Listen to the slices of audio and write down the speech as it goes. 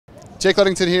Jake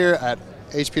Ludington here at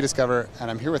HP Discover,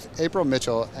 and I'm here with April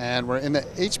Mitchell, and we're in the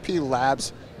HP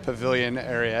Labs Pavilion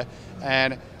area,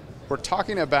 and we're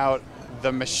talking about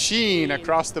the machine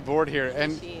across the board here.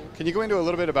 And can you go into a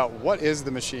little bit about what is the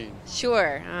machine?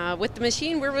 Sure. With the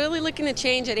machine, we're really looking to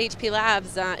change at HP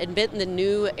Labs, invent the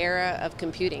new era of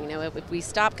computing. You know, if we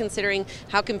stop considering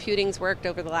how computing's worked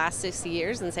over the last 60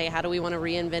 years and say, how do we want to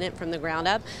reinvent it from the ground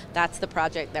up, that's the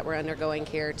project that we're undergoing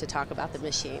here to talk about the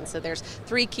machine. So there's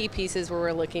three key pieces where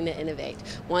we're looking to innovate.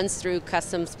 One's through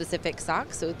custom specific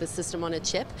SOCs, so the system on a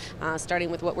chip, starting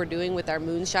with what we're doing with our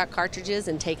Moonshot cartridges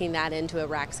and taking that into a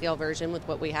rack scale version with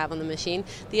what we have on the machine.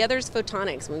 The other is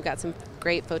photonics. We've got some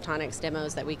great photonics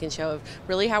demos that we can show of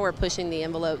really how we're pushing the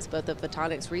envelopes both of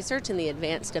photonics research and the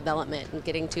advanced development and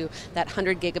getting to that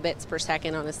 100 gigabits per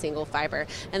second on a single fiber.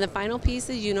 And the final piece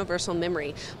is universal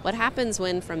memory. What happens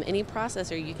when from any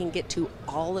processor you can get to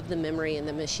all of the memory in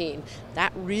the machine?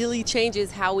 That really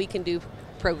changes how we can do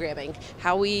programming,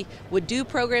 how we would do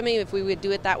programming if we would do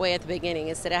it that way at the beginning.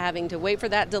 Instead of having to wait for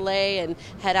that delay and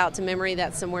head out to memory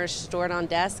that's somewhere stored on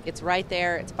disk, it's right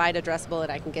there, it's byte addressable,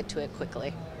 and I can get to it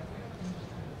quickly.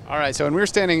 All right, so when we're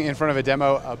standing in front of a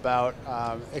demo about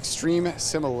extreme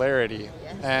similarity,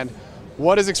 Yes. And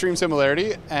what is extreme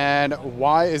similarity, and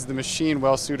why is the machine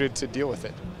well suited to deal with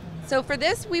it? So for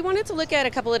this, we wanted to look at a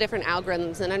couple of different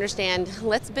algorithms and understand,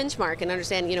 let's benchmark and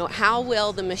understand, how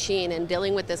will the machine in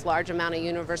dealing with this large amount of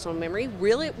universal memory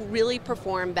really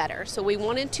perform better. So we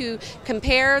wanted to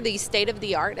compare the state of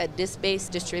the art, a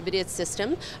disk-based distributed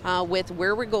system, with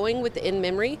where we're going with the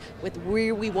in-memory, with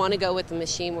where we want to go with the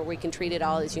machine where we can treat it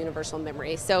all as universal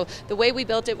memory. So the way we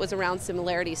built it was around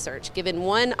similarity search. Given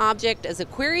one object as a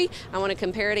query, I want to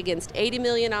compare it against 80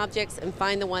 million objects and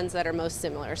find the ones that are most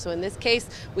similar. So in this case,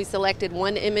 we selected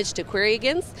one image to query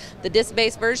against. The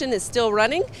disk-based version is still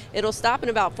running. It'll stop in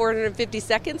about 450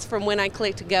 seconds from when I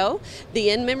clicked go. The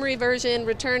in-memory version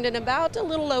returned in about a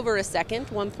little over a second,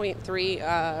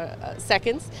 1.3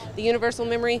 seconds. The universal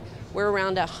memory, we're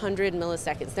around 100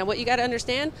 milliseconds. Now what you got to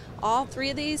understand, all three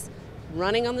of these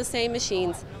running on the same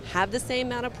machines, have the same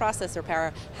amount of processor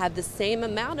power, have the same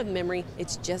amount of memory,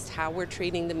 it's just how we're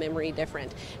treating the memory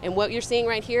different. And what you're seeing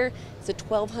right here is a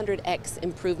 1200x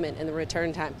improvement in the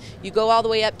return time. You go all the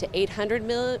way up to 800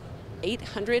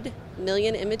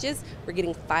 million images, we're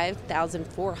getting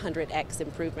 5,400x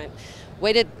improvement.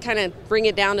 Way to kind of bring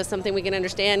it down to something we can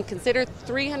understand. Consider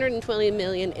 320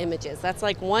 million images. That's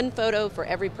like one photo for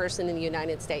every person in the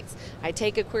United States. I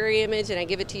take a query image and I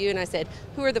give it to you and I said,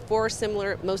 who are the four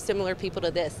most similar people to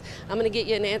this? I'm going to get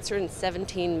you an answer in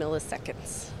 17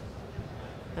 milliseconds.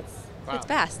 That's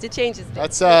fast. It changes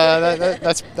things.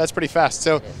 That's pretty fast.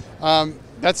 So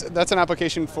that's an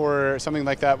application for something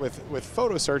like that with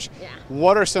photo search. Yeah.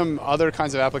 What are some other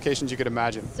kinds of applications you could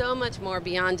imagine? So much more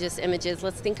beyond just images.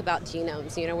 Let's think about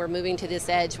genomes. We're moving to this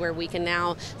edge where we can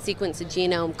now sequence a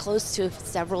genome close to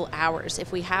several hours.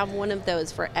 If we have one of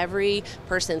those for every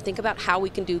person, think about how we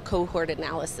can do cohort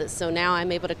analysis. So now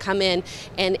I'm able to come in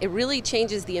and it really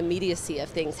changes the immediacy of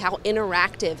things, how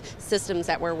interactive systems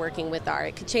that we're working with are.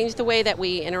 It could change the way that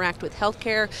we interact with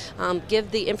healthcare,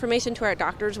 give the information to our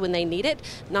doctors when they need it,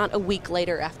 not a week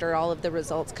later after all of the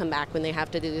results come back when they have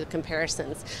to do the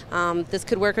comparisons. This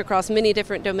could work across many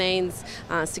different domains,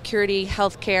 security,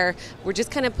 healthcare. We're just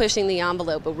kind of pushing the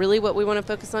envelope, but really what we want to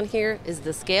focus on here is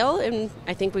the scale, and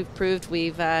I think we've proved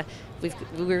we're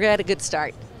at a good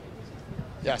start.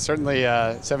 Yeah, certainly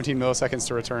 17 milliseconds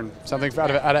to return something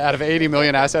out of 80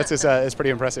 million assets is pretty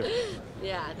impressive.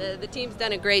 Yeah, the team's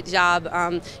done a great job,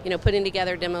 putting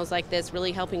together demos like this,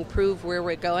 really helping prove where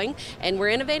we're going. And we're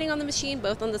innovating on the machine,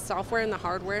 both on the software and the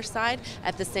hardware side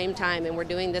at the same time, and we're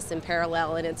doing this in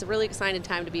parallel. And it's a really exciting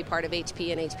time to be part of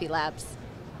HP and HP Labs.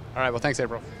 All right, well, thanks,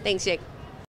 April. Thanks, Jake.